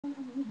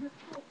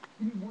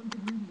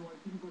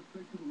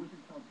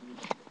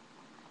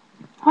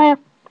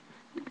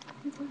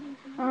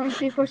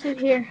before sit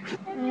here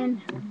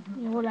and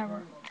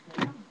whatever.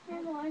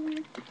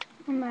 I'm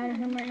mad at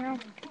him right now.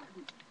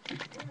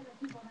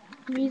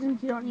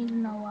 Reasons you don't need to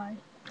know why.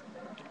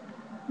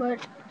 But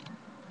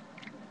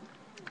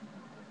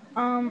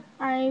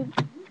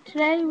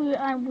today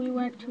we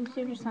went to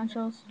Sears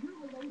Essentials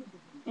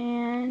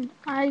and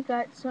I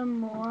got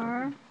some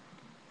more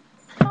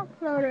top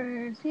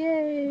loaders.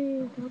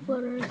 Yay, top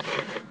loaders.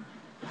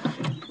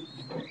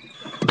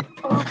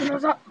 I'll open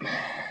those up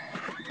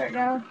right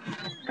now.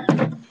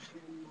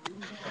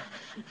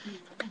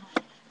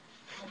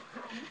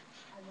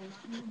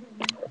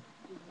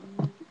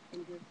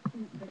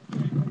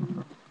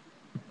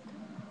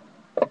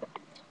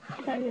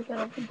 Gotta get that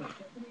open.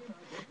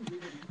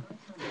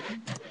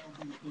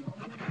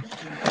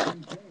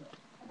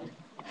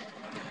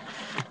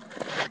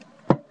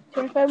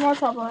 25 more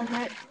top loaders,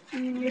 right?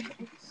 In your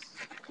face.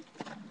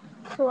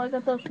 So I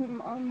got those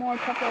more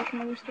top loaders from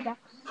the Rooster Box.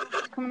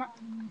 It's coming up.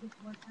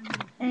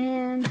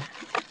 And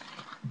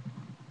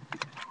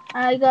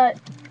I got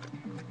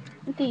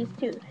these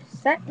two.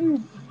 Set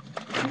in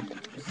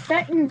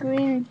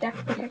green deck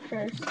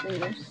protector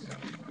sleeves.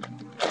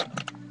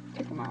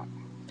 Check them out.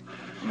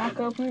 I'm not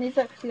gonna open these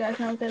up because you guys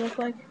know what they look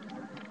like.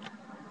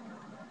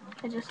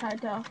 I just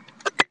had to.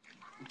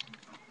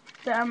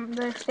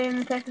 They're staying in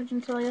the package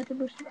until I get the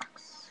booster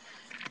box.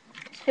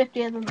 There's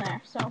 50 of them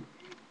there, so.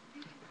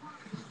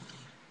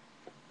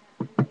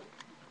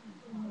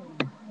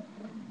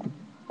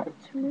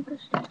 Let's remove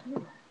this stuff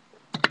here.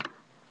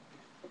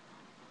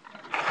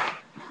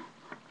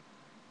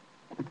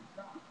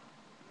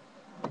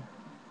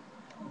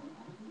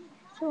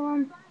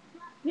 So,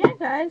 yeah,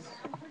 guys.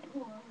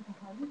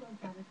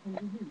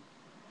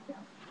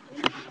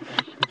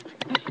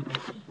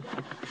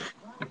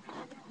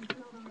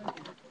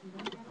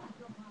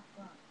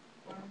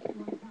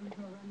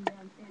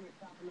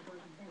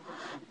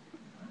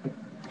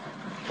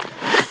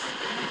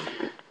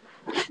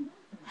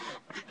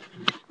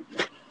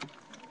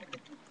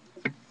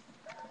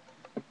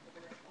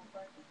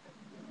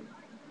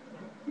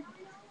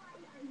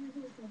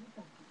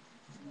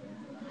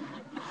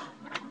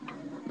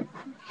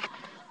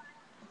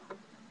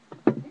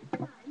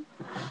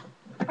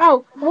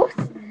 Oh, whoops.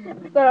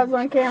 I thought I was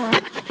on camera.